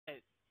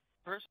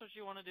First, what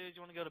you want to do is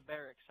you want to go to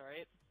barracks,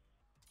 alright?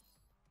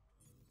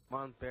 I'm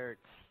on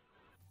barracks.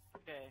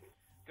 Okay.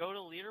 Go to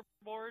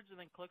leaderboards and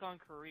then click on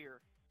career.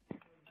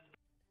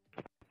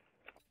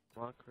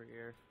 I'm on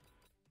career.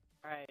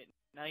 Alright.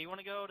 Now you want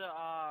to go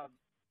to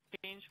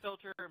change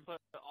filter and put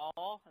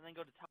all, and then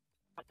go to top.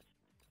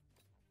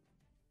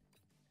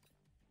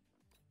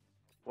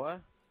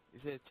 What? You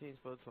said change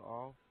vote to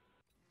all?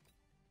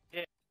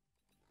 Yeah.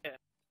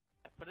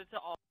 Put it to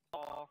all.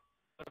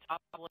 Go to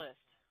top list.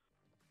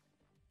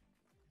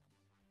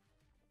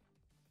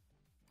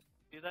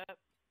 Do that?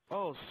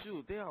 Oh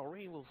shoot, they are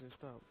rainbows and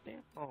stuff.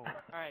 Damn. Oh.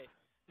 Alright.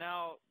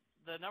 Now,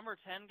 the number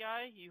 10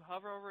 guy, you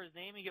hover over his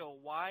name, you go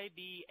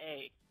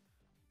YBA.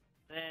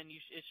 Then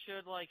it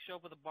should like show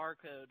up with a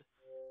barcode.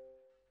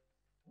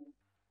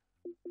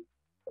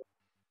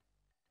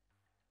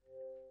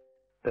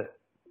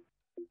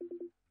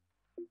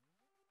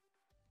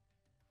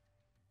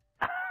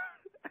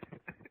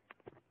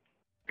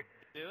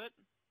 Do it?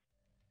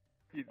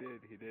 He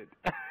did.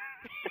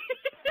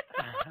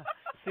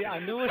 See, I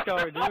knew what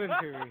y'all were doing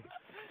to me.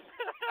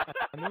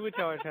 I knew what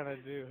y'all were trying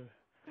to do.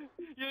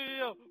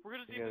 Yo. We're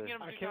gonna see if we can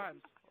get him 2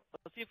 times.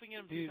 Let's see if we can get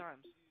him 2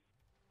 times.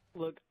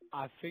 Look,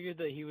 I figured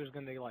that he was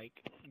gonna like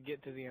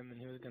get to the end and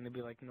he was gonna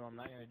be like, no, I'm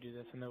not gonna do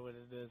this. I know what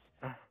it is.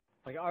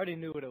 Like I already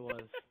knew what it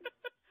was.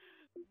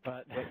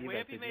 But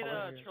Wampy made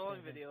a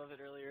trolling video of it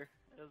earlier.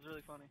 It was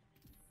really funny.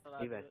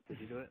 Did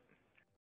you do it?